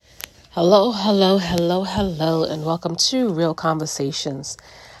Hello, hello, hello, hello, and welcome to Real Conversations.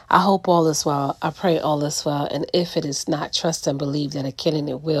 I hope all is well. I pray all is well. And if it is not, trust and believe that it can and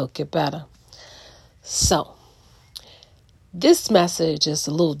it will get better. So, this message is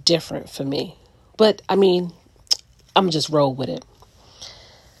a little different for me. But, I'm just roll with it.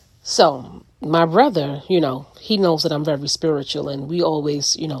 So, my brother, he knows that I'm very spiritual and we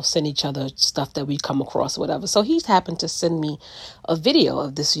always, send each other stuff that we come across or whatever. So he's happened to send me a video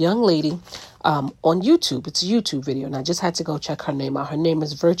of this young lady on YouTube. It's a YouTube video and I just had to go check her name out. Her name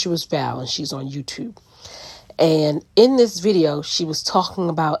is Virtuous Val and she's on YouTube. And in this video, she was talking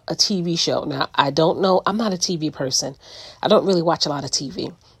about a TV show. Now, I don't know. I'm not a TV person. I don't really watch a lot of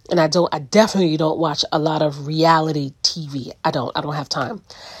TV. And I definitely don't watch a lot of reality TV. I don't have time.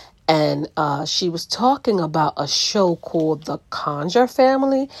 And she was talking about a show called The Conjure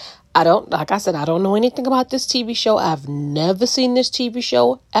Family. Like I said, I don't know anything about this TV show. I've never seen this TV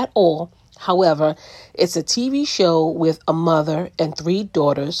show at all. However, it's a TV show with a mother and three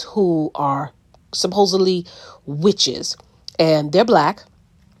daughters who are supposedly witches. And they're black.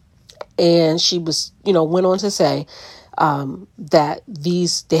 And she was, went on to say that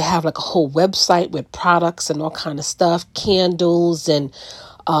they have like a whole website with products and all kind of stuff, candles and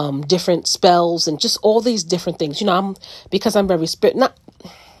different spells and just all these different things. Because I'm very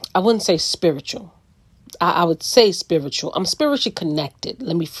I wouldn't say spiritual. I would say spiritual. I'm spiritually connected.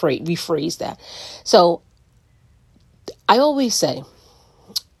 Let me rephrase that. So I always say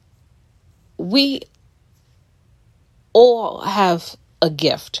we all have a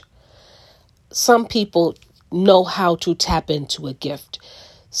gift. Some people know how to tap into a gift.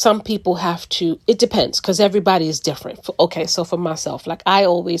 Some people have to, it depends because everybody is different. Okay, so for myself, like I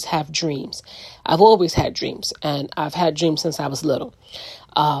always have dreams. I've always had dreams and I've had dreams since I was little.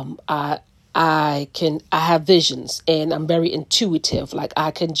 I have visions and I'm very intuitive.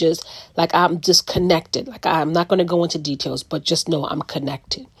 I'm just connected. Like I'm not going to go into details, but just know I'm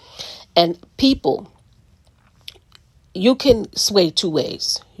connected. And people, you can sway two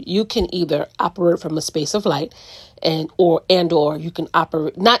ways. You can either operate from a space of light or you can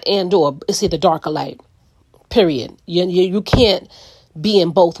operate, it's either dark or light, period. You can't be in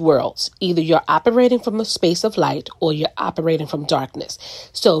both worlds. Either you're operating from a space of light or you're operating from darkness.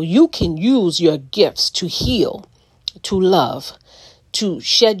 So you can use your gifts to heal, to love, to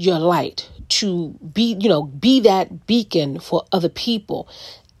shed your light, to be that beacon for other people,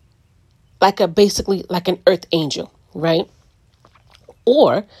 basically like an earth angel, right?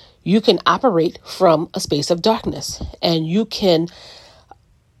 Or you can operate from a space of darkness and you can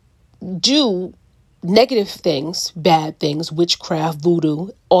do negative things, bad things, witchcraft, voodoo,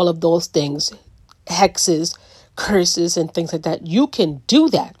 all of those things, hexes, curses, and things like that. You can do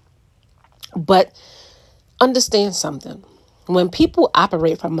that. But understand something. When people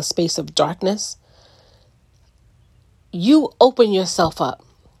operate from a space of darkness, you open yourself up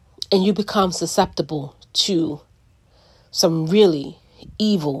and you become susceptible to some really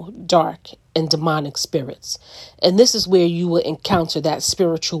evil, dark, and demonic spirits. And this is where you will encounter that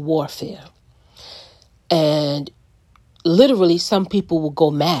spiritual warfare. And literally, some people will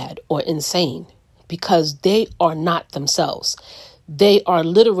go mad or insane because they are not themselves. They are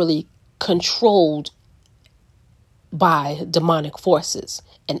literally controlled by demonic forces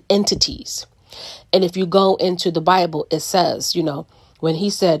and entities. And if you go into the Bible, it says, when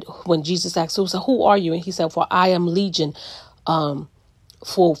Jesus asked, who are you? And he said, for I am legion,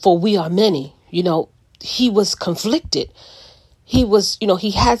 for we are many. He was conflicted. He was,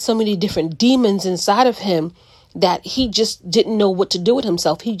 he had so many different demons inside of him that he just didn't know what to do with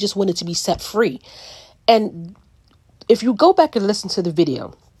himself. He just wanted to be set free. And if you go back and listen to the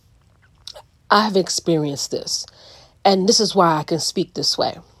video, I have experienced this. And this is why I can speak this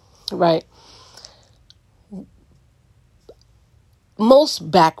way, right? Most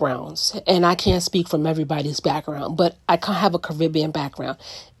backgrounds, and I can't speak from everybody's background, but I have a Caribbean background.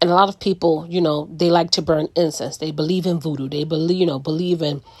 And a lot of people, they like to burn incense. They believe in voodoo. They believe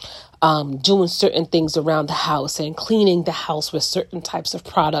in doing certain things around the house and cleaning the house with certain types of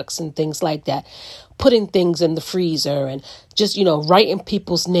products and things like that. Putting things in the freezer and just, writing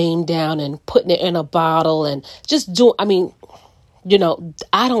people's name down and putting it in a bottle and just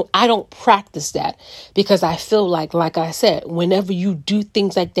I don't practice that because I feel like I said, whenever you do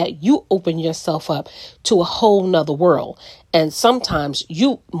things like that, you open yourself up to a whole nother world. And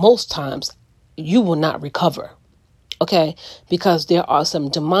most times you will not recover. Okay. Because there are some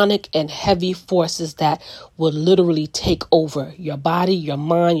demonic and heavy forces that will literally take over your body, your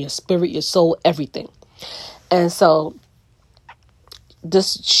mind, your spirit, your soul, everything. And so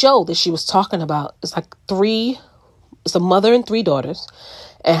this show that she was talking about is it's a mother and three daughters.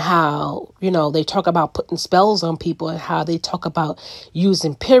 and how, they talk about putting spells on people, and how they talk about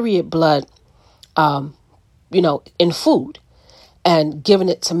using period blood, in food and giving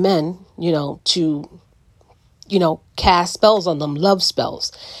it to men, to, cast spells on them, love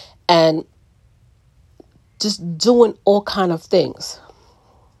spells, and just doing all kind of things.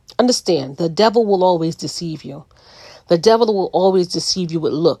 Understand, the devil will always deceive you. The devil will always deceive you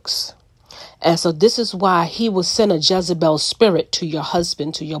with looks. And so this is why he will send a Jezebel spirit to your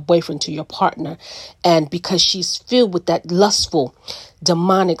husband, to your boyfriend, to your partner. And because she's filled with that lustful,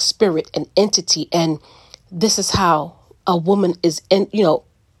 demonic spirit and entity. And this is how a woman is,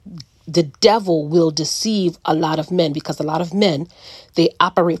 the devil will deceive a lot of men, because a lot of men, they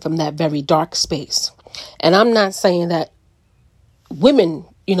operate from that very dark space. And I'm not saying that women,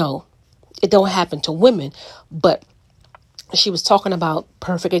 it don't happen to women, but she was talking about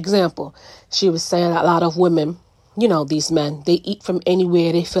perfect example. She was saying a lot of women, these men, they eat from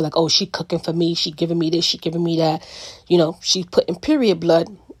anywhere. They feel like, oh, she cooking for me. She giving me this. She giving me that. She putting period blood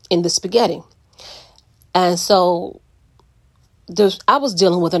in the spaghetti. And so I was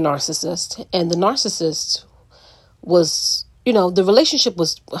dealing with a narcissist, and the narcissist was, the relationship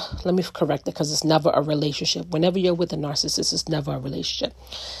was, let me correct it, because it's never a relationship. Whenever you're with a narcissist, it's never a relationship.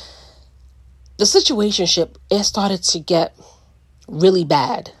 The situationship, it started to get really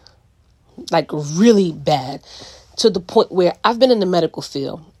bad, like really bad, to the point where I've been in the medical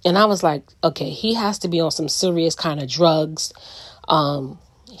field, and I was like, okay, he has to be on some serious kind of drugs.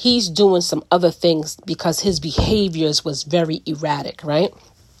 He's doing some other things, because his behaviors was very erratic, right?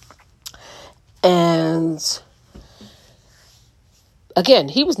 And again,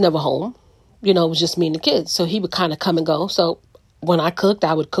 he was never home. It was just me and the kids. So he would kind of come and go. So when I cooked,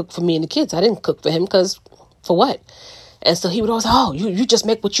 I would cook for me and the kids. I didn't cook for him, because for what? And so he would always, you just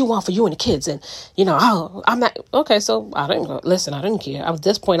make what you want for you and the kids. And, I'm not, okay, so I didn't care. At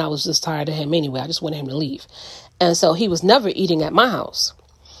this point, I was just tired of him anyway. I just wanted him to leave. And so he was never eating at my house.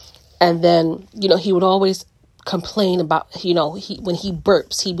 And then, he would always complain about, when he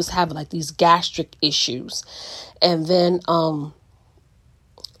burps, he was having like these gastric issues. And then, I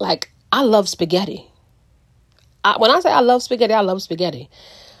love spaghetti. When I say I love spaghetti.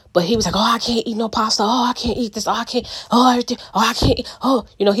 But he was like, I can't eat no pasta. I can't eat this. I can't. Everything. I can't eat.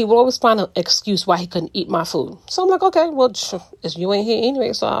 He would always find an excuse why he couldn't eat my food. So I'm like, okay, well, you ain't here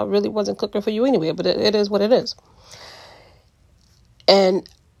anyway. So I really wasn't cooking for you anyway. But it is what it is. And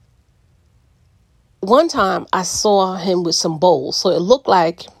one time I saw him with some bowls. So it looked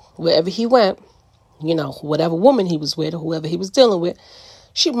like wherever he went, whatever woman he was with or whoever he was dealing with,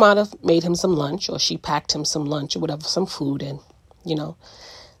 she might have made him some lunch, or she packed him some lunch or whatever, some food. And,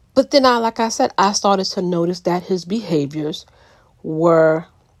 but then I started to notice that his behaviors were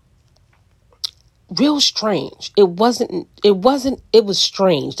real strange. It was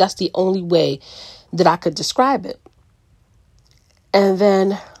strange. That's the only way that I could describe it. And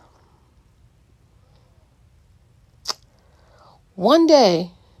then one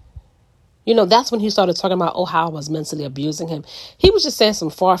day, that's when he started talking about, how I was mentally abusing him. He was just saying some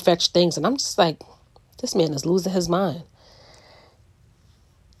far-fetched things. And I'm just like, this man is losing his mind.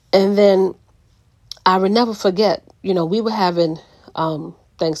 And then I would never forget, we were having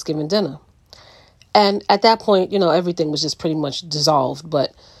Thanksgiving dinner. And at that point, everything was just pretty much dissolved.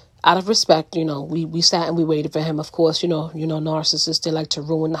 But out of respect, we sat and we waited for him. Of course, narcissists, they like to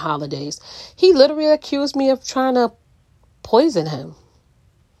ruin the holidays. He literally accused me of trying to poison him.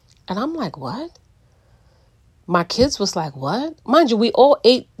 And I'm like, what? My kids was like, what? Mind you, we all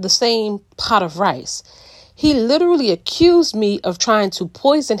ate the same pot of rice. He literally accused me of trying to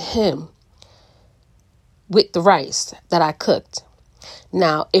poison him with the rice that I cooked.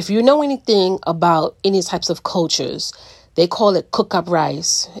 Now, if you know anything about any types of cultures, they call it cook-up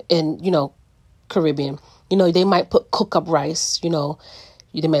rice in, Caribbean. They might put cook-up rice,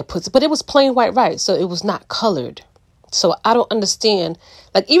 they might put, but it was plain white rice, so it was not colored. So I don't understand.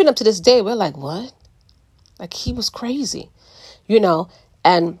 Like, even up to this day, we're like, what? Like, he was crazy,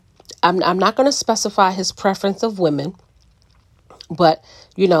 and I'm not going to specify his preference of women, but,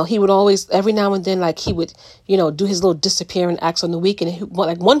 he would always, every now and then, like, he would, do his little disappearing acts on the weekend. And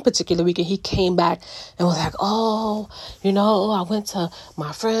like one particular weekend, he came back and was like, I went to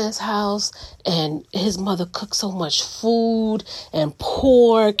my friend's house and his mother cooked so much food and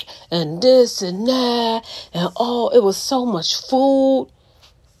pork and this and that. And it was so much food.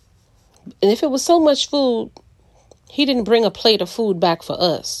 And if it was so much food, he didn't bring a plate of food back for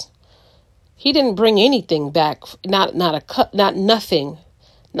us. He didn't bring anything back, not a cup, not nothing,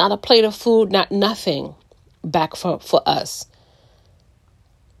 not a plate of food, not nothing back for us.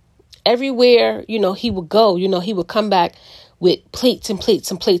 Everywhere, he would go, he would come back with plates and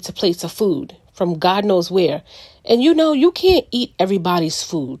plates and plates and plates of food from God knows where. And you can't eat everybody's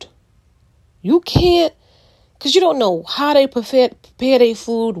food. You can't, because you don't know how they prepare their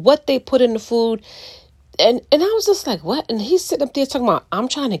food, what they put in the food. And I was just like, what? And he's sitting up there talking about, I'm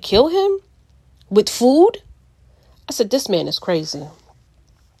trying to kill him with food. I said, this man is crazy.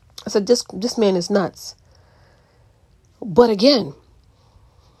 I said, this man is nuts. But again,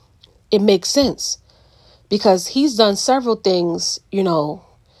 it makes sense because he's done several things,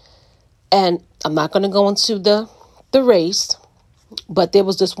 and I'm not going to go into the race, but there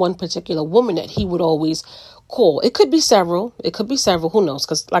was this one particular woman that he would always call. It could be several. Who knows?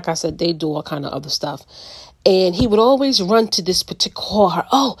 Because like I said, they do all kind of other stuff. And he would always run to this particular, call her.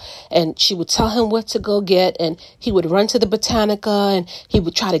 Oh, and she would tell him what to go get. And he would run to the Botanica and he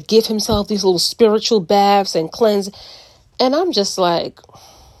would try to give himself these little spiritual baths and cleanse. And I'm just like,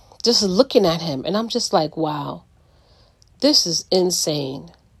 just looking at him. And I'm just like, wow, this is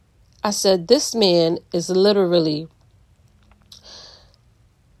insane. I said, this man is literally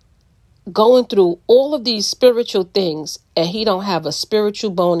going through all of these spiritual things and he don't have a spiritual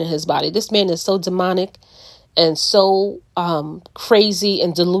bone in his body. This man is so demonic and so crazy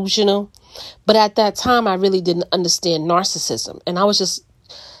and delusional. But at that time, I really didn't understand narcissism. And I was just,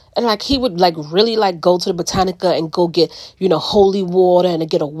 and like he would like really like go to the Botanica and go get, holy water and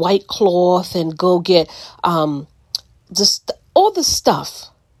get a white cloth and go get just all this stuff.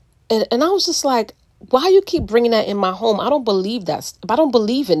 And I was just like, why you keep bringing that in my home? I don't believe that. I don't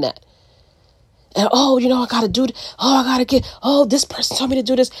believe in that. And, I got to do it. I got to get, this person told me to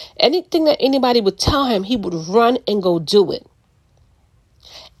do this. Anything that anybody would tell him, he would run and go do it.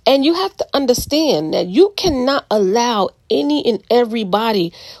 And you have to understand that you cannot allow any and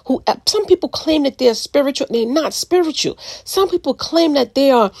everybody who, some people claim that they're spiritual. They're not spiritual. Some people claim that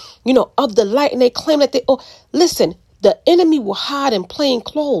they are, of the light, and they claim that listen, the enemy will hide in plain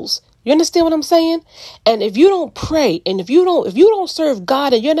clothes. You understand what I'm saying? And if you don't pray and if you don't serve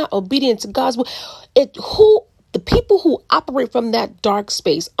God and you're not obedient to God's will, the people who operate from that dark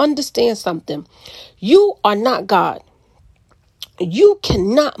space, understand something. You are not God. You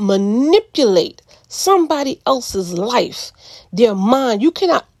cannot manipulate somebody else's life, their mind. You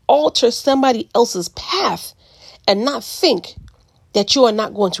cannot alter somebody else's path and not think that you are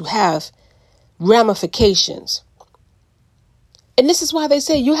not going to have ramifications. And this is why they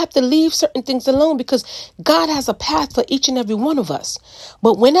say you have to leave certain things alone because God has a path for each and every one of us.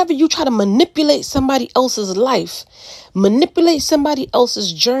 But whenever you try to manipulate somebody else's life, manipulate somebody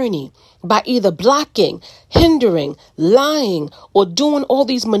else's journey by either blocking, hindering, lying, or doing all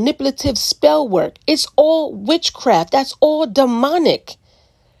these manipulative spell work, it's all witchcraft. That's all demonic.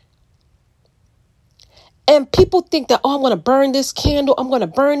 And people think that, I'm going to burn this candle. I'm going to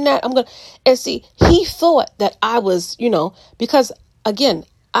burn that. And see, he thought that I was, because again,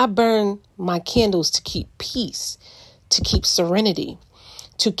 I burn my candles to keep peace, to keep serenity,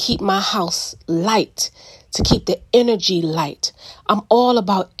 to keep my house light, to keep the energy light. I'm all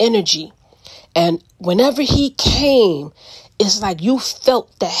about energy. And whenever he came, it's like you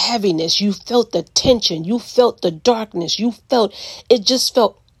felt the heaviness. You felt the tension. You felt the darkness. It just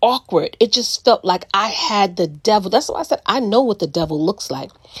felt awkward. It just felt like I had the devil. That's why I said, I know what the devil looks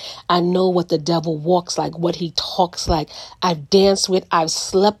like. I know what the devil walks like, what he talks like. I've danced with, I've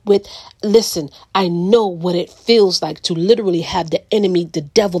slept with. Listen, I know what it feels like to literally have the enemy, the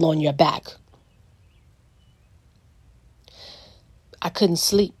devil on your back. I couldn't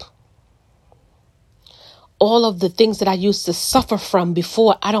sleep. All of the things that I used to suffer from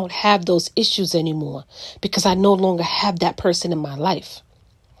before, I don't have those issues anymore because I no longer have that person in my life.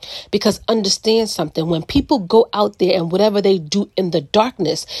 Because understand something, when people go out there and whatever they do in the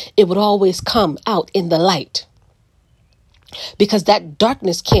darkness, it would always come out in the light. Because that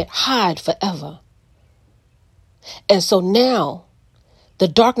darkness can't hide forever. And so now the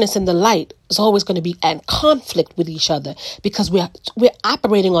darkness and the light is always going to be in conflict with each other because we're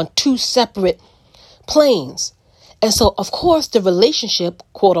operating on two separate planes. And so, of course, the relationship,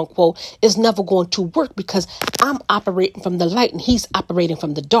 quote unquote, is never going to work because I'm operating from the light and he's operating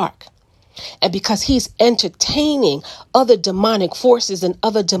from the dark. And because he's entertaining other demonic forces and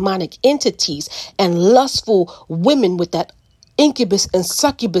other demonic entities and lustful women with that incubus and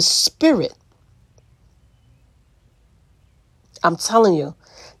succubus spirit. I'm telling you,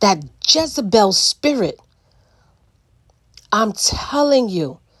 that Jezebel spirit, I'm telling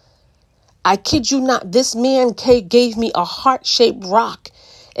you, I kid you not, this man gave me a heart-shaped rock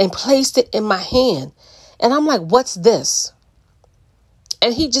and placed it in my hand. And I'm like, what's this?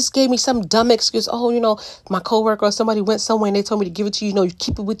 And he just gave me some dumb excuse. My coworker or somebody went somewhere and they told me to give it to you. You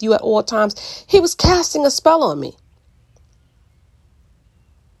keep it with you at all times. He was casting a spell on me.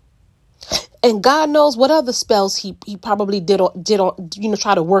 And God knows what other spells he probably did on,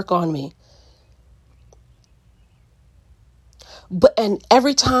 try to work on me. And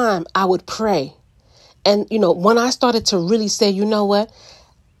every time I would pray, and, when I started to really say, you know what,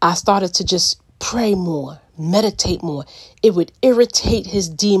 I started to just pray more, meditate more. It would irritate his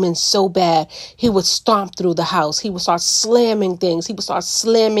demons so bad. He would stomp through the house. He would start slamming things. He would start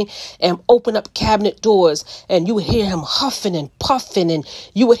slamming and open up cabinet doors. And you would hear him huffing and puffing. And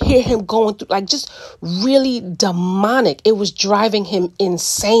you would hear him going through, like, just really demonic. It was driving him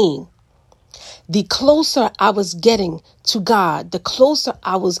insane. The closer I was getting to God, the closer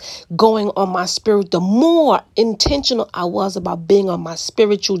I was going on my spirit, the more intentional I was about being on my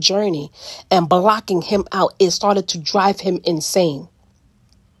spiritual journey and blocking him out. It started to drive him insane.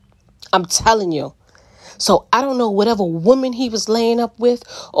 I'm telling you. So I don't know whatever woman he was laying up with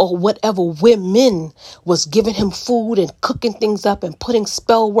or whatever women was giving him food and cooking things up and putting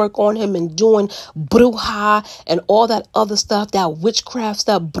spell work on him and doing bruja and all that other stuff, that witchcraft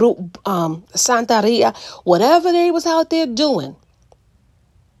stuff, Santeria, whatever they was out there doing.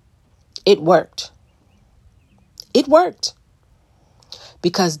 It worked. It worked.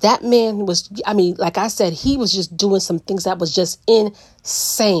 Because that man was, like I said, he was just doing some things that was just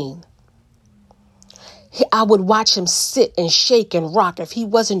insane. I would watch him sit and shake and rock. If he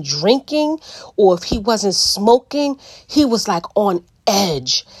wasn't drinking or if he wasn't smoking, he was like on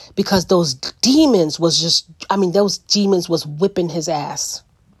edge because those demons was whipping his ass.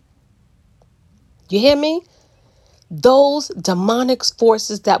 You hear me? Those demonic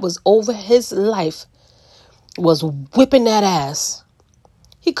forces that was over his life was whipping that ass.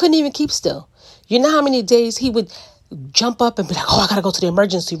 He couldn't even keep still. You know how many days he would jump up and be like, oh, I got to go to the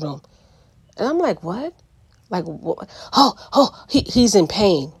emergency room. And I'm like, what? Like, what? He's in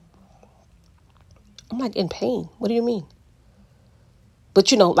pain. I'm like, in pain? What do you mean?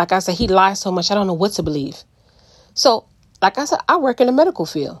 But, like I said, he lies so much, I don't know what to believe. So, like I said, I work in the medical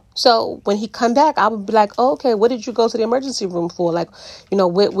field. So when he come back, I would be like, oh, okay, what did you go to the emergency room for? Like,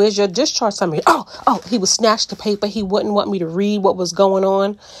 where's your discharge summary? Oh, he would snatch the paper. He wouldn't want me to read what was going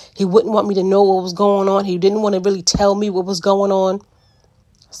on. He wouldn't want me to know what was going on. He didn't want to really tell me what was going on.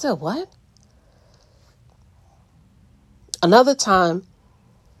 I said, what? Another time,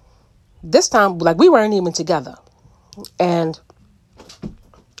 this time, like, we weren't even together. And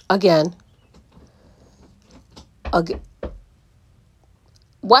again,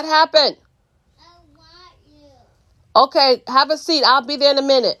 what happened? I want you. Okay, have a seat. I'll be there in a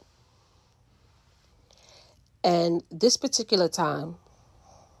minute. And this particular time,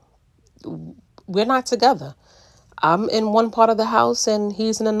 we're not together. I'm in one part of the house and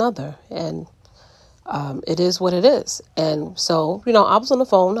he's in another. And it is what it is. And so, I was on the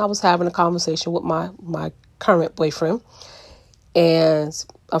phone. I was having a conversation with my current boyfriend. And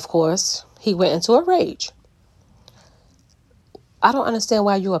of course, he went into a rage. I don't understand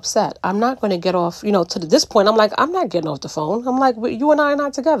why you're upset. I'm not going to get off, to this point. I'm like, I'm not getting off the phone. I'm like, you and I are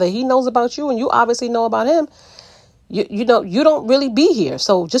not together. He knows about you and you obviously know about him. You don't really be here.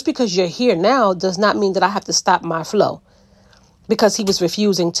 So just because you're here now does not mean that I have to stop my flow, because he was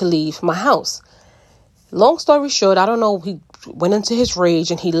refusing to leave my house. Long story short, I don't know. He went into his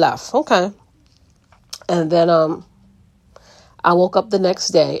rage and he left. Okay. And then I woke up the next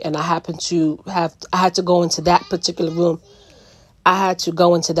day and I had to go into that particular room. I had to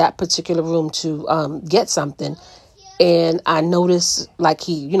go into that particular room to get something. And I noticed, like,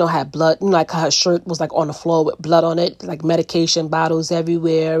 he, had blood, like her shirt was like on the floor with blood on it, like medication bottles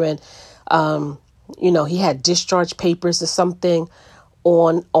everywhere. And, he had discharge papers or something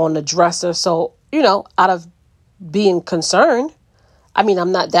on the dresser. So, out of being concerned, I'm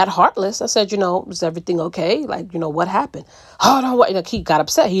not that heartless. I said, is everything okay? Like, what happened? Oh, no, what? He got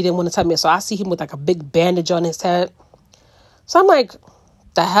upset. He didn't want to tell me. So I see him with like a big bandage on his head. So I'm like,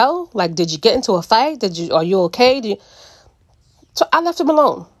 the hell? Like, did you get into a fight? Are you okay? So I left him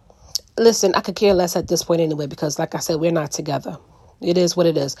alone. Listen, I could care less at this point anyway, because like I said, we're not together. It is what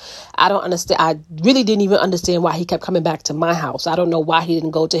it is. I don't understand. I really didn't even understand why he kept coming back to my house. I don't know why he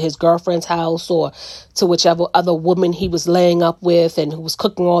didn't go to his girlfriend's house or to whichever other woman he was laying up with and who was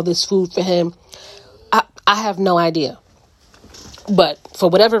cooking all this food for him. I have no idea. But for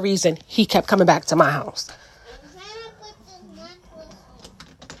whatever reason, he kept coming back to my house.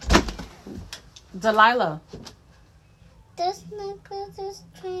 Delilah. This necklace is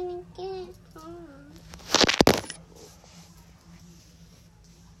trying to get on.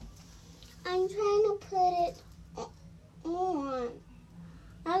 I'm trying to put it on.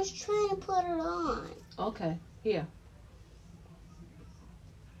 I was trying to put it on. Okay, here.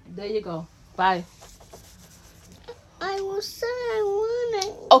 There you go. Bye. I I said I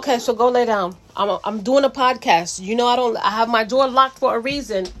wanted. Okay, so go lay down. I'm doing a podcast. You know I have my door locked for a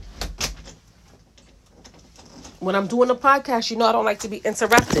reason. When I'm doing a podcast, you know I don't like to be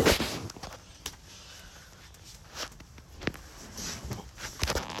interrupted.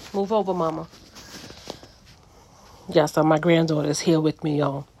 Move over, mama. Yeah, so my granddaughter is here with me,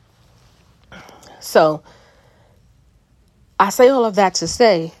 y'all. So I say all of that to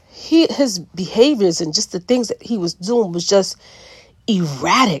say his behaviors and just the things that he was doing was just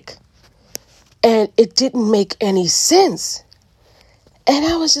erratic. And it didn't make any sense. And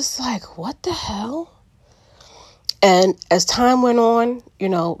I was just like, what the hell? And as time went on, you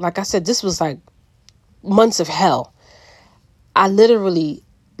know, like I said, this was like months of hell. I literally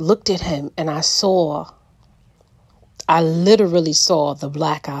looked at him and I literally saw the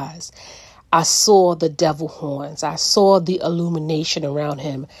black eyes. I saw the devil horns. I saw the illumination around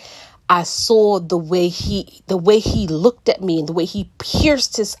him. I saw the way he looked at me and the way he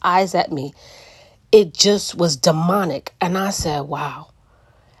pierced his eyes at me. It just was demonic. And I said, wow.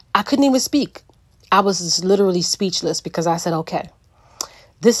 I couldn't even speak. I was just literally speechless because I said, okay,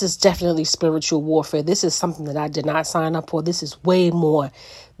 this is definitely spiritual warfare. This is something that I did not sign up for. This is way more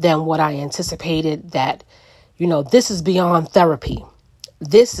than what I anticipated. That, you know, this is beyond therapy.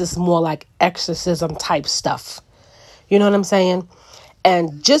 This is more like exorcism type stuff. You know what I'm saying?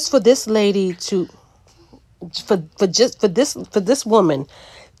 And just for this lady to, for this woman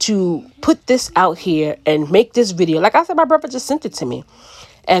to put this out here and make this video, like I said, my brother just sent it to me.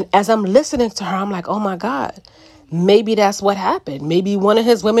 And as I'm listening to her, I'm like, oh my God, maybe that's what happened. Maybe one of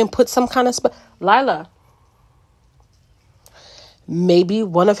his women put some kind of Lila. Maybe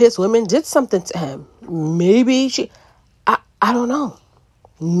one of his women did something to him. Maybe I don't know.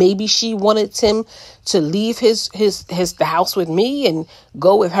 Maybe she wanted him to leave the house with me and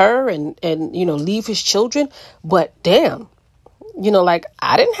go with her and, you know, leave his children. But damn, you know, like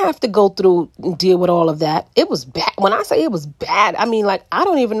I didn't have to go through and deal with all of that. It was bad. When I say it was bad, I mean, like, I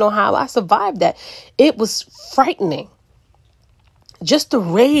don't even know how I survived that. It was frightening. Just the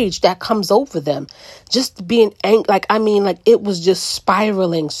rage that comes over them, just being angry. Like, I mean, like it was just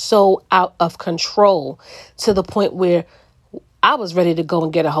spiraling so out of control to the point where I was ready to go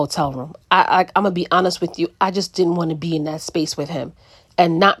and get a hotel room. I'm going to be honest with you. I just didn't want to be in that space with him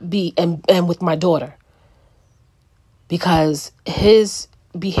and not be and with my daughter, because his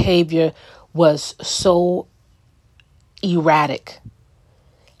behavior was so erratic.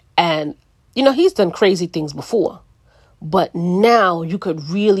 And, you know, he's done crazy things before, but now you could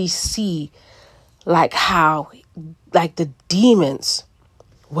really see like how like the demons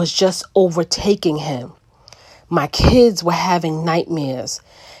was just overtaking him. My kids were having nightmares.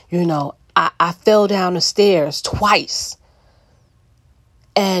 You know, I fell down the stairs twice.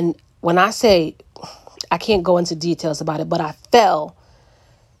 And when I say, I can't go into details about it, but I fell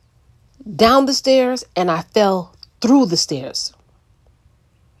down the stairs and I fell through the stairs.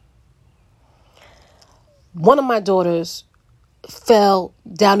 One of my daughters fell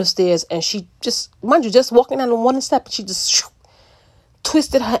down the stairs and she just, mind you, just walking down the one step, she just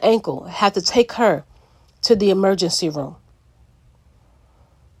twisted her ankle. Had to take her to the emergency room.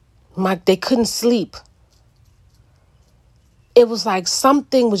 They couldn't sleep. It was like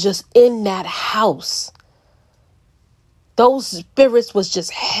something was just in that house. Those spirits was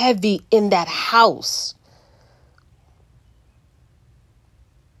just heavy in that house.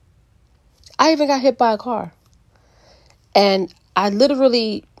 I even got hit by a car. And I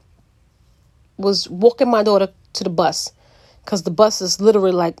literally was walking my daughter to the bus, because the bus is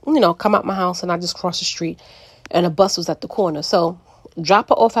literally like, you know, come out my house and I just cross the street and a bus was at the corner. So drop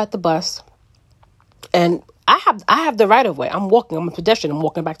her off at the bus. And I have the right of way. I'm a pedestrian. I'm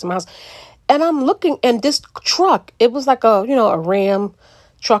walking back to my house. And I'm looking, and this truck, it was like a Ram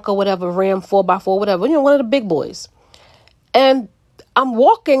truck or whatever, Ram 4x4, whatever, one of the big boys. And I'm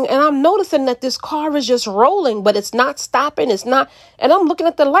walking and I'm noticing that this car is just rolling, but it's not stopping. It's not. And I'm looking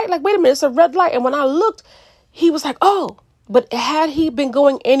at the light like, wait a minute, it's a red light. And when I looked, he was like, oh, but had he been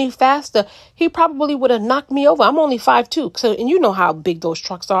going any faster, he probably would have knocked me over. I'm only 5'2". So, and you know how big those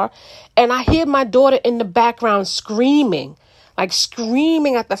trucks are. And I hear my daughter in the background screaming at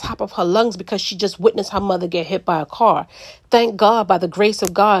the top of her lungs because she just witnessed her mother get hit by a car. Thank God, by the grace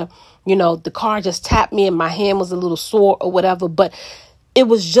of God, the car just tapped me and my hand was a little sore or whatever. But it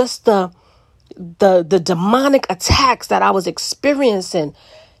was just the demonic attacks that I was experiencing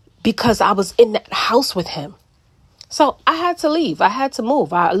because I was in that house with him. So I had to leave. I had to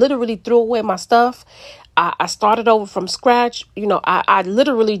move. I literally threw away my stuff. I started over from scratch. I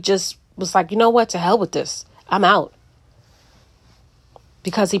literally just was like, you know what? To hell with this. I'm out.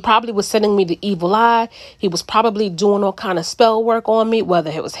 because he probably was sending me the evil eye. He was probably doing all kind of spell work on me,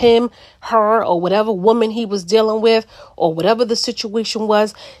 whether it was him, her, or whatever woman he was dealing with, or whatever the situation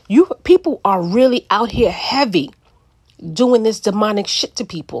was. You people are really out here heavy doing this demonic shit to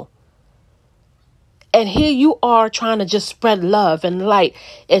people. And here you are trying to just spread love and light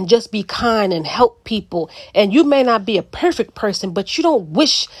and just be kind and help people. And you may not be a perfect person, but you don't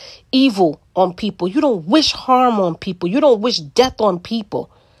wish evil on people. You don't wish harm on people. You don't wish death on people.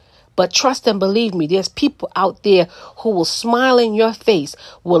 But trust and believe me, there's people out there who will smile in your face,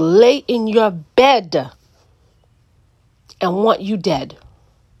 will lay in your bed and want you dead.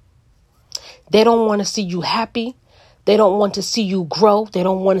 They don't want to see you happy. They don't want to see you grow. They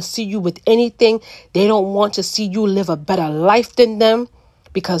don't want to see you with anything. They don't want to see you live a better life than them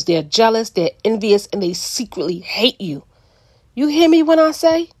because they're jealous, they're envious, and they secretly hate you. You hear me when I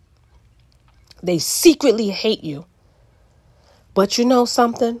say? They secretly hate you. But you know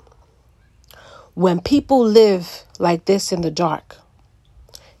something? When people live like this in the dark,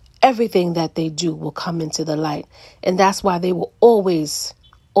 everything that they do will come into the light. And that's why they will always,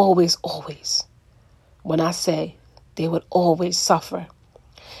 always, always, when I say they would always suffer,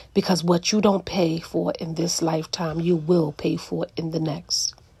 because what you don't pay for in this lifetime, you will pay for in the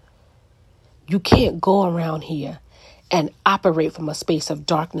next. You can't go around here and operate from a space of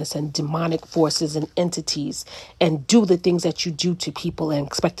darkness and demonic forces and entities and do the things that you do to people and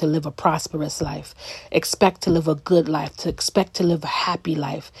expect to live a prosperous life, expect to live a good life, to expect to live a happy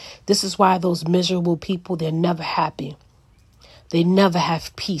life. This is why those miserable people, they're never happy. They never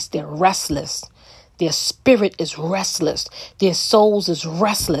have peace. They're restless. Their spirit is restless. Their souls is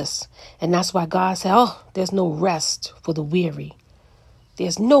restless. And that's why God said, oh, there's no rest for the weary.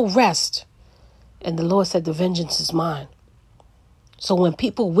 There's no rest. And the Lord said, the vengeance is mine. So when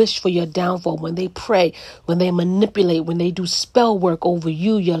people wish for your downfall, when they pray, when they manipulate, when they do spell work over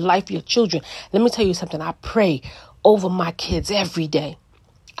you, your life, your children, let me tell you something. I pray over my kids every day.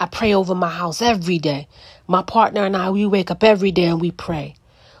 I pray over my house every day. My partner and I, we wake up every day and we pray.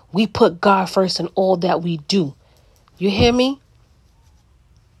 We put God first in all that we do. You hear me?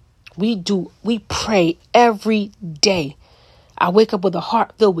 We pray every day. I wake up with a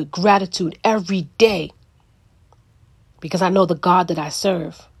heart filled with gratitude every day because I know the God that I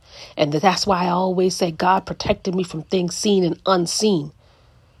serve. And that's why I always say God protected me from things seen and unseen.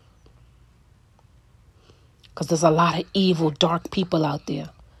 Because there's a lot of evil, dark people out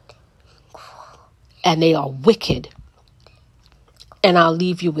there. And they are wicked. And I'll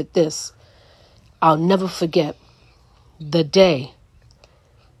leave you with this. I'll never forget the day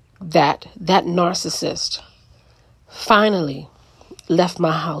that narcissist finally left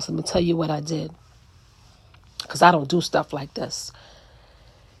my house. Let me tell you what I did. Because I don't do stuff like this.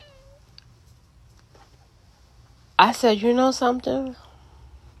 I said, you know something?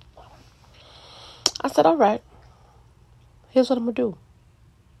 I said, all right. Here's what I'm going to do.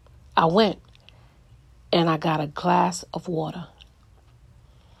 I went and I got a glass of water.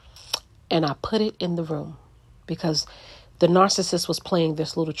 And I put it in the room because the narcissist was playing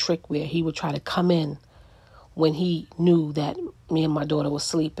this little trick where he would try to come in when he knew that me and my daughter was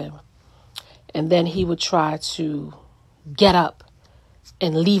sleeping. And then he would try to get up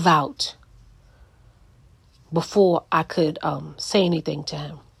and leave out before I could say anything to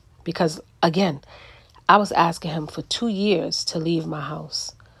him. Because, again, I was asking him for 2 years to leave my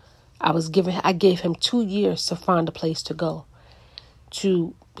house. I gave him 2 years to find a place to go.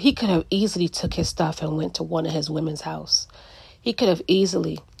 He could have easily took his stuff and went to one of his women's house. He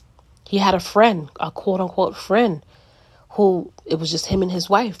had a friend, a quote unquote friend, who it was just him and his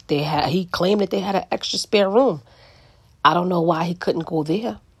wife. He claimed that they had an extra spare room. I don't know why he couldn't go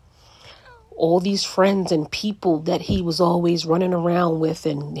there. All these friends and people that he was always running around with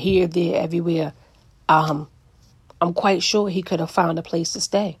and here, there, everywhere. I'm quite sure he could have found a place to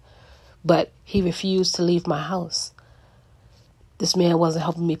stay, but he refused to leave my house. This man wasn't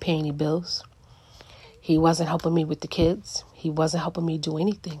helping me pay any bills. He wasn't helping me with the kids. He wasn't helping me do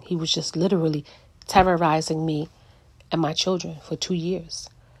anything. He was just literally terrorizing me and my children for 2 years.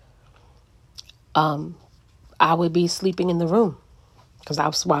 I would be sleeping in the room because I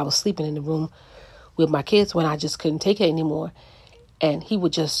was sleeping in the room with my kids when I just couldn't take it anymore. And he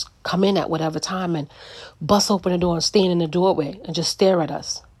would just come in at whatever time and bust open the door and stand in the doorway and just stare at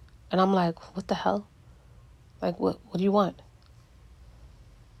us. And I'm like, what the hell? Like, what do you want?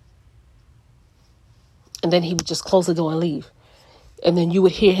 And then he would just close the door and leave. And then you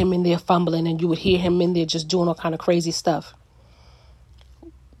would hear him in there fumbling and you would hear him in there just doing all kind of crazy stuff.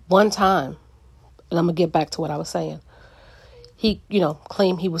 One time, and I'm going to get back to what I was saying. He,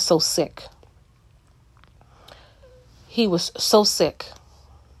 claimed he was so sick. He was so sick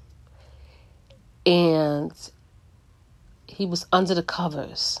and he was under the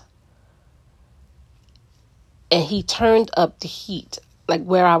covers. And he turned up the heat, like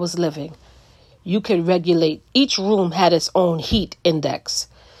where I was living. You could regulate, each room had its own heat index.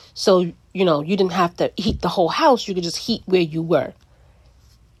 So, you didn't have to heat the whole house. You could just heat where you were.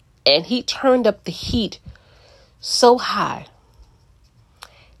 And he turned up the heat so high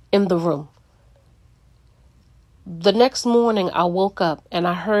in the room. The next morning, I woke up and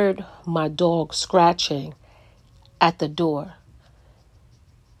I heard my dog scratching at the door.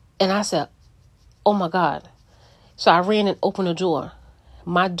 And I said, oh my God. So I ran and opened the door.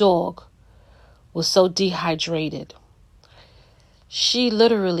 My dog was so dehydrated. She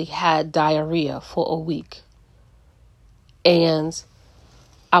literally had diarrhea for a week. And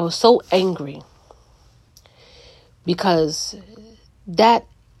I was so angry because that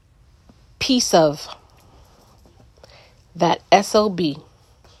piece of that SOB,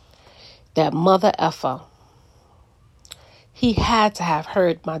 that mother effer, he had to have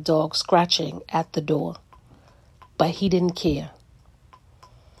heard my dog scratching at the door, but he didn't care.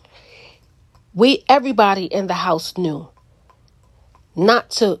 Everybody in the house knew not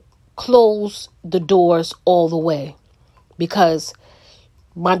to close the doors all the way because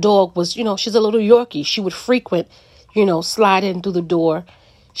my dog was, she's a little Yorkie. She would frequent, slide in through the door.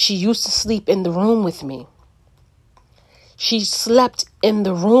 She used to sleep in the room with me. She slept in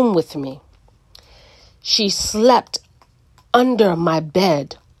the room with me. She slept under my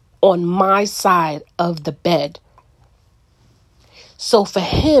bed on my side of the bed. So for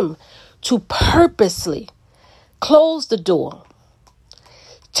him to purposely close the door,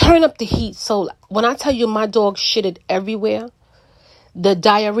 turn up the heat. So when I tell you my dog shitted everywhere, the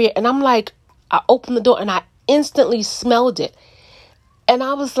diarrhea, and I'm like, I opened the door and I instantly smelled it. And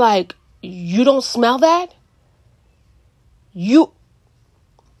I was like, you don't smell that?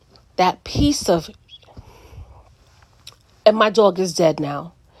 That piece of, and my dog is dead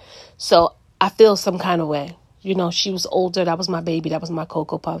now. So I feel some kind of way. She was older. That was my baby. That was my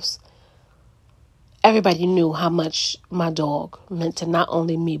Cocoa Puffs. Everybody knew how much my dog meant to not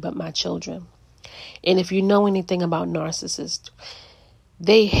only me, but my children. And if you know anything about narcissists,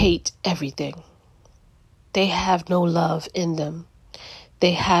 they hate everything. They have no love in them.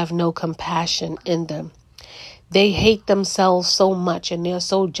 They have no compassion in them. They hate themselves so much and they're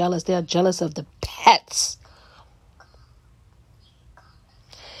so jealous. They're jealous of the pets.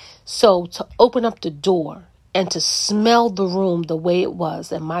 So to open up the door and to smell the room the way it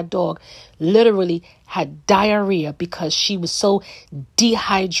was, and my dog literally had diarrhea because she was so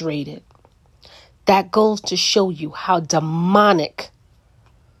dehydrated. That goes to show you how demonic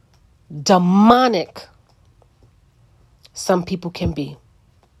some people can be.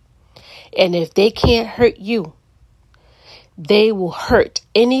 And if they can't hurt you, they will hurt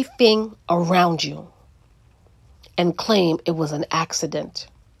anything around you and claim it was an accident.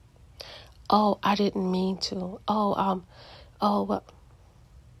 Oh, I didn't mean to. Well.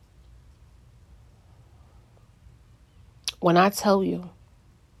 When I tell you,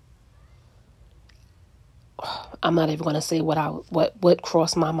 I'm not even going to say what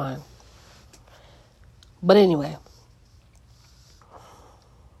crossed my mind. But anyway,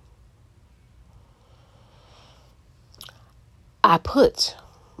 I put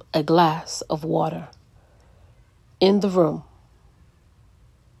a glass of water in the room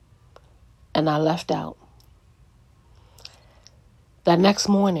and I left out. That next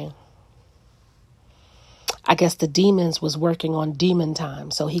morning, I guess the demons was working on demon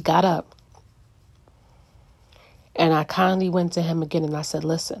time. So he got up and I kindly went to him again and I said,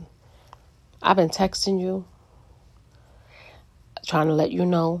 listen, I've been texting you, trying to let you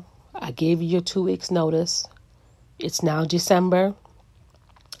know. I gave you your 2 weeks notice. It's now December.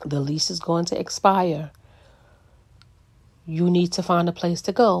 The lease is going to expire. You need to find a place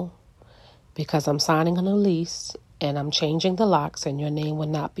to go because I'm signing on a lease and I'm changing the locks and your name will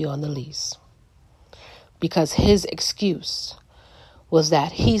not be on the lease. Because his excuse was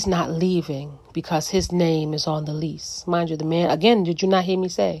that he's not leaving because his name is on the lease. Mind you, the man, again, did you not hear me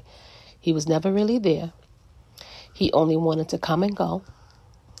say? He was never really there. He only wanted to come and go.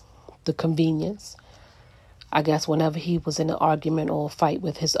 The convenience. I guess whenever he was in an argument or a fight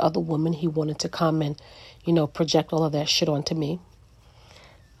with his other woman, he wanted to come and, project all of that shit onto me.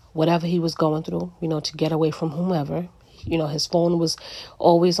 Whatever he was going through, to get away from whomever. His phone was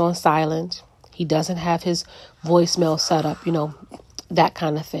always on silent. He doesn't have his voicemail set up, that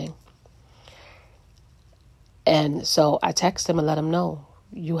kind of thing. And so I texted him and let him know,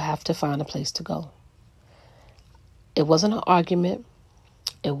 you have to find a place to go. It wasn't an argument.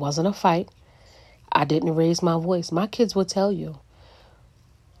 It wasn't a fight. I didn't raise my voice. My kids will tell you.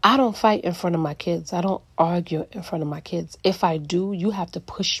 I don't fight in front of my kids. I don't argue in front of my kids. If I do, you have to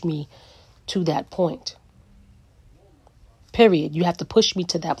push me to that point. Period. You have to push me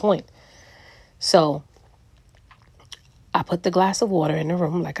to that point. So I put the glass of water in the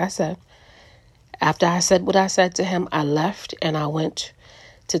room, like I said. After I said what I said to him, I left and I went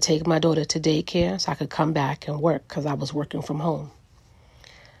to take my daughter to daycare so I could come back and work because I was working from home.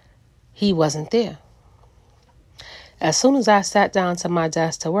 He wasn't there. As soon as I sat down to my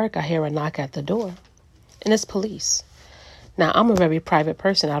desk to work, I hear a knock at the door, and it's police. Now, I'm a very private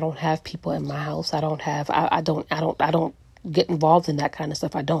person. I don't have people in my house. I don't get involved in that kind of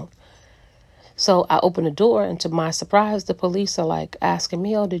stuff. I don't. So I open the door, and to my surprise, the police are like asking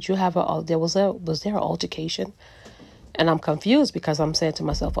me, "Oh, did you have was there an altercation?" And I'm confused because I'm saying to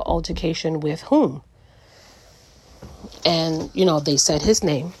myself, "An altercation with whom?" And they said his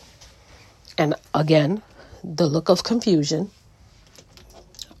name, and again, the look of confusion.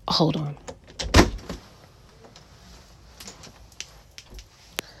 Hold on.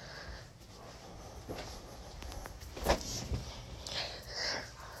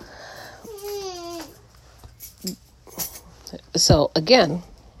 So again,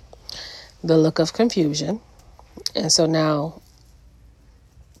 the look of confusion. And so now,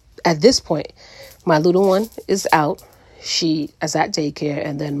 at this point, my little one is out. She is at daycare,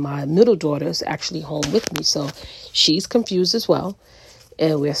 and then my middle daughter is actually home with me. So she's confused as well.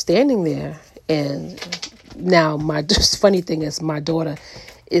 And we're standing there. And now funny thing is my daughter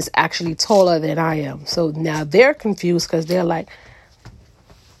is actually taller than I am. So now they're confused because they're like,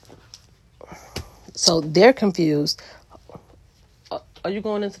 so they're confused. Are you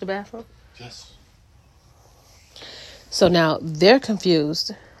going into the bathroom? Yes. So now they're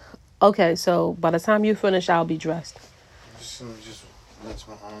confused. Okay, so by the time you finish, I'll be dressed. Just rinse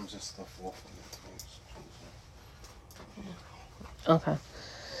my arms and stuff off. Okay.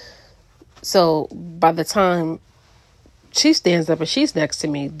 So by the time she stands up and she's next to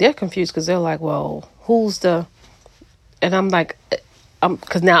me, they're confused because they're like, well, who's the... And I'm like,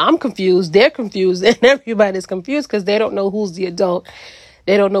 because now I'm confused, they're confused, and everybody's confused because they don't know who's the adult.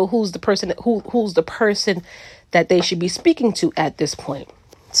 They don't know who's the person that they should be speaking to at this point.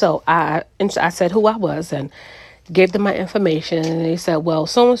 So I said who I was and gave them my information, and they said, well,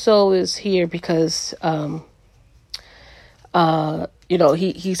 so-and-so is here because,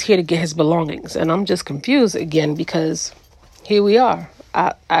 he's here to get his belongings. And I'm just confused again because here we are.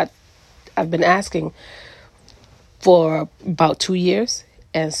 I've been asking for about 2 years.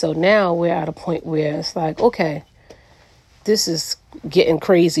 And so now we're at a point where it's like, okay, this is getting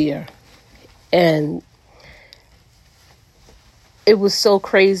crazier. And it was so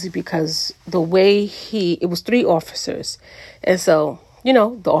crazy because the way it was 3 officers. And so,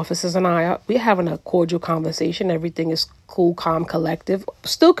 the officers and we're having a cordial conversation. Everything is cool, calm, collective,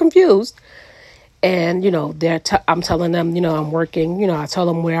 still confused. And, I'm telling them, I'm working, I tell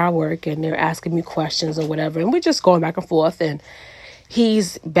them where I work, and they're asking me questions or whatever. And we're just going back and forth. And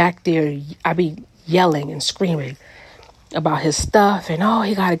he's back there. I be yelling and screaming about his stuff. And,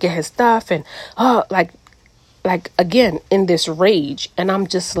 he got to get his stuff. And, like again, in this rage. And I'm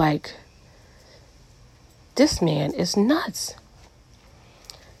just like, this man is nuts.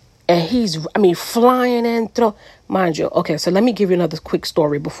 And he's, flying and mind you. Okay, so let me give you another quick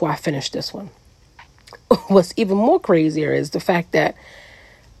story before I finish this one. What's even more crazier is the fact that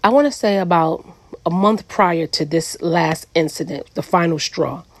I want to say about a month prior to this last incident, the final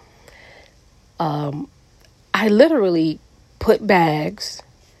straw, I literally put bags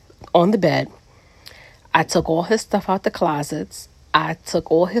on the bed. I took all his stuff out the closets. I took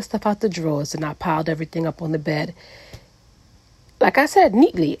all his stuff out the drawers, and I piled everything up on the bed. Like I said,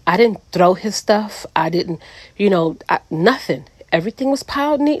 neatly. I didn't throw his stuff. I didn't, nothing. Everything was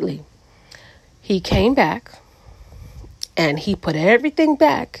piled neatly. He came back and he put everything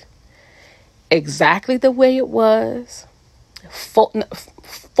back exactly the way it was,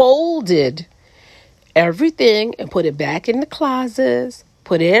 folded everything and put it back in the closets,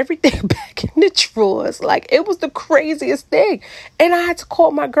 put everything back in the drawers. Like, it was the craziest thing. And I had to call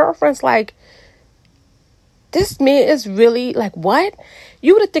my girlfriends like, this man is really like, what?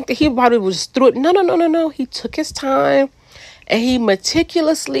 You would have think that he probably was just through it. No. He took his time. And he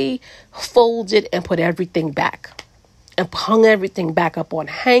meticulously folded and put everything back and hung everything back up on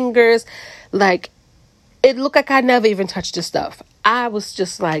hangers. Like, it looked like I never even touched the stuff. I was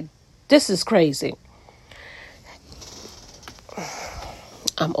just like, this is crazy.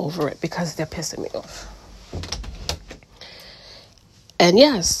 I'm over it because they're pissing me off. And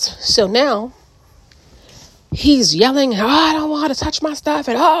yes, so now he's yelling, I don't want to touch my stuff.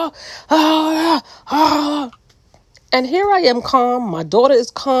 And And here I am calm. My daughter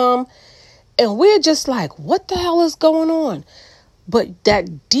is calm. And we're just like, what the hell is going on? But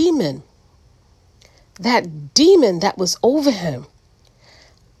that demon that was over him,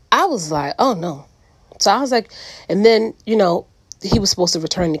 I was like, oh no. So I was like, and then, he was supposed to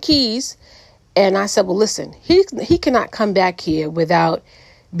return the keys. And I said, well, listen, he cannot come back here without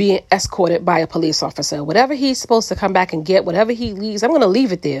being escorted by a police officer. Whatever he's supposed to come back and get, whatever he leaves, I'm going to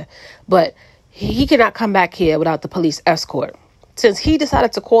leave it there. But he cannot come back here without the police escort. Since he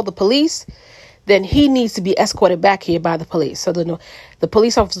decided to call the police, then he needs to be escorted back here by the police. So the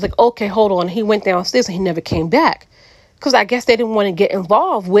police officer was like, okay, hold on. He went downstairs and he never came back. Because I guess they didn't want to get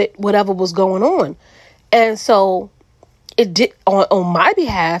involved with whatever was going on. And so it did on my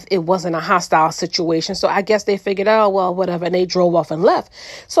behalf, it wasn't a hostile situation. So I guess they figured, oh, well, whatever. And they drove off and left.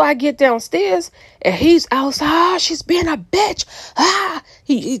 So I get downstairs and he's outside. She's being a bitch.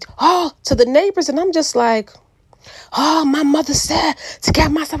 He to the neighbors. And I'm just like, my mother said to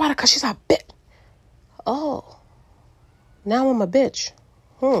get myself out of because she's a bitch. Oh, now I'm a bitch.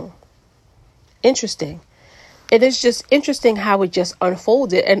 Interesting. It is just interesting how it just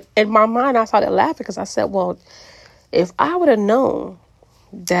unfolded. And in my mind, I started laughing because I said, well, if I would have known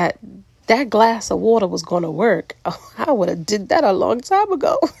that glass of water was going to work, I would have did that a long time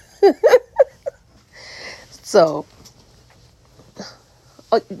ago. So,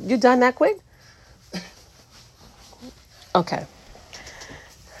 you done that quick? Okay.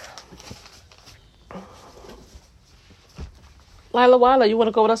 Lila, you want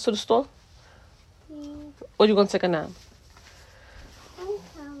to go with us to the store? Or you going to take a nap? I'm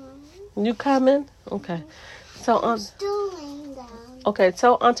coming. You coming? Okay. So, I'm still laying down. Okay,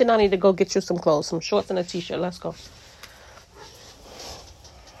 tell Auntie Nani to go get you some clothes, some shorts and a t-shirt. Let's go.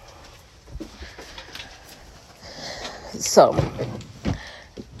 So,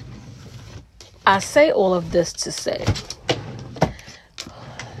 I say all of this to say,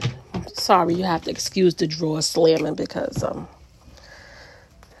 sorry, you have to excuse the drawer slamming because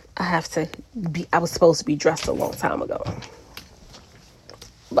I was supposed to be dressed a long time ago.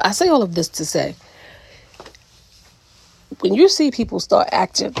 But I say all of this to say, when you see people start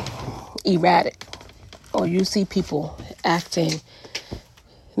acting erratic, or you see people acting,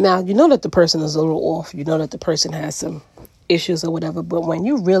 now you know that the person is a little off, you know that the person has some issues or whatever, but when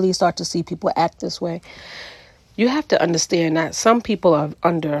you really start to see people act this way, you have to understand that some people are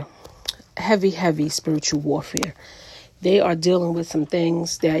under heavy spiritual warfare. They are dealing with some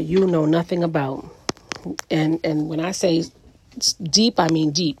things that you know nothing about. And when I say deep, I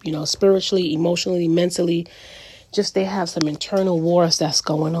mean deep, spiritually, emotionally, mentally, just they have some internal wars that's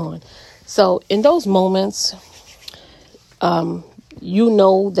going on. So in those moments,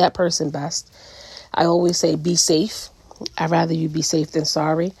 that person best. I always say be safe. I'd rather you be safe than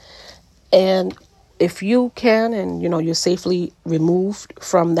sorry. And if you can and, you're safely removed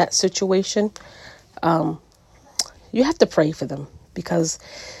from that situation, you have to pray for them because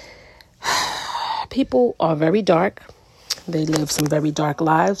people are very dark. They live some very dark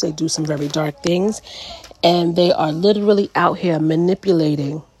lives. They do some very dark things. And they are literally out here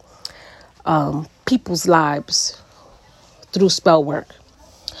manipulating people's lives through spell work.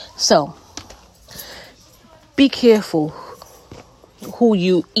 So be careful who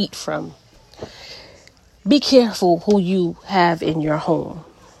you eat from. Be careful who you have in your home.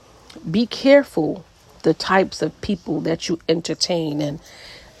 Be careful the types of people that you entertain and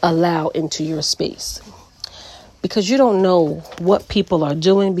allow into your space. Because you don't know what people are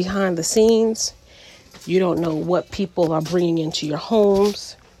doing behind the scenes. You don't know what people are bringing into your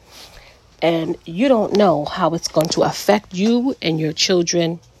homes. And you don't know how it's going to affect you and your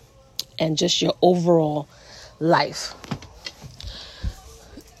children and just your overall life.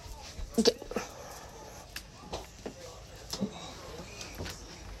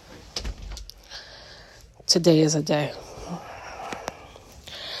 Today is a day.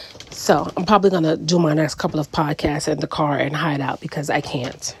 So I'm probably going to do my next couple of podcasts in the car and hide out because I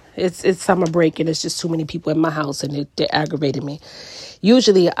can't. It's summer break and it's just too many people in my house and they're aggravating me.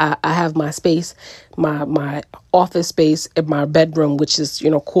 Usually I have my space, my office space in my bedroom, which is,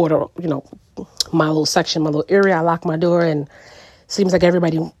 my little section, my little area. I lock my door and it seems like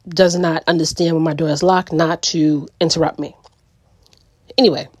everybody does not understand when my door is locked not to interrupt me.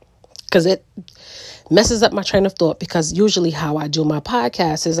 Anyway, because it messes up my train of thought because usually how I do my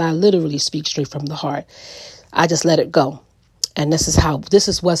podcast is I literally speak straight from the heart. I just let it go. And this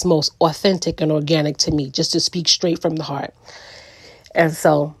is what's most authentic and organic to me, just to speak straight from the heart. And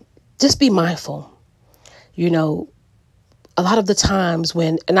so just be mindful. A lot of the times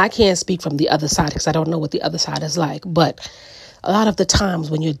and I can't speak from the other side because I don't know what the other side is like, but A lot of the times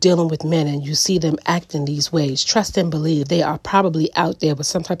when you're dealing with men and you see them act in these ways, trust and believe they are probably out there with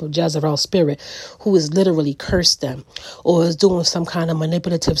some type of Jezebel spirit who is literally cursed them or is doing some kind of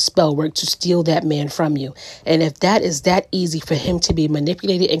manipulative spell work to steal that man from you. And if that is that easy for him to be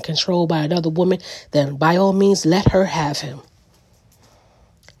manipulated and controlled by another woman, then by all means, let her have him.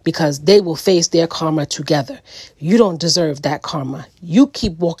 Because they will face their karma together. You don't deserve that karma. You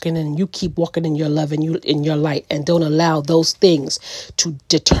keep walking and you keep walking in your love and you in your light, and don't allow those things to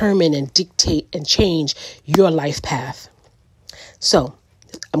determine and dictate and change your life path. So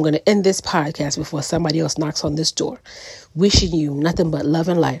I'm going to end this podcast before somebody else knocks on this door. Wishing you nothing but love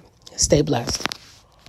and light. Stay blessed.